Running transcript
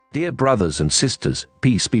Dear brothers and sisters,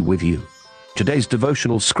 peace be with you. Today's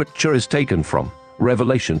devotional scripture is taken from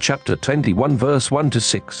Revelation chapter 21 verse 1 to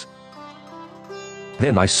 6.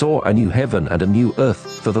 Then I saw a new heaven and a new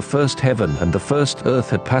earth, for the first heaven and the first earth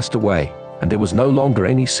had passed away, and there was no longer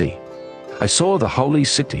any sea. I saw the holy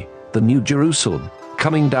city, the new Jerusalem,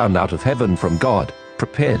 coming down out of heaven from God,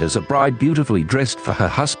 prepared as a bride beautifully dressed for her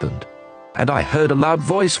husband. And I heard a loud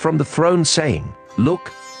voice from the throne saying,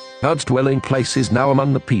 "Look, God's dwelling place is now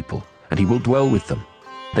among the people, and he will dwell with them.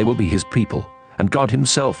 They will be his people, and God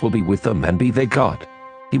himself will be with them and be their God.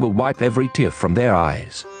 He will wipe every tear from their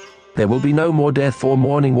eyes. There will be no more death or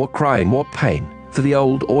mourning or crying or pain, for the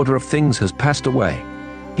old order of things has passed away."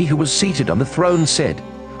 He who was seated on the throne said,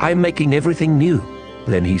 "I am making everything new."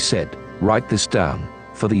 Then he said, "Write this down,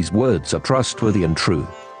 for these words are trustworthy and true."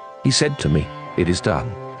 He said to me, "It is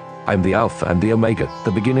done. I am the Alpha and the Omega,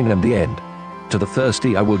 the beginning and the end. To the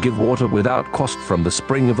thirsty I will give water without cost from the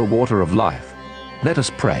spring of the water of life." Let us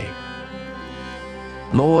pray.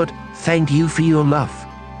 Lord, thank you for your love.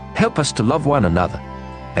 Help us to love one another.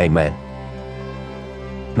 Amen.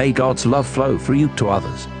 May God's love flow through you to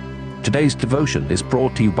others. Today's devotion is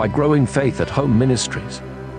brought to you by Growing Faith at Home Ministries.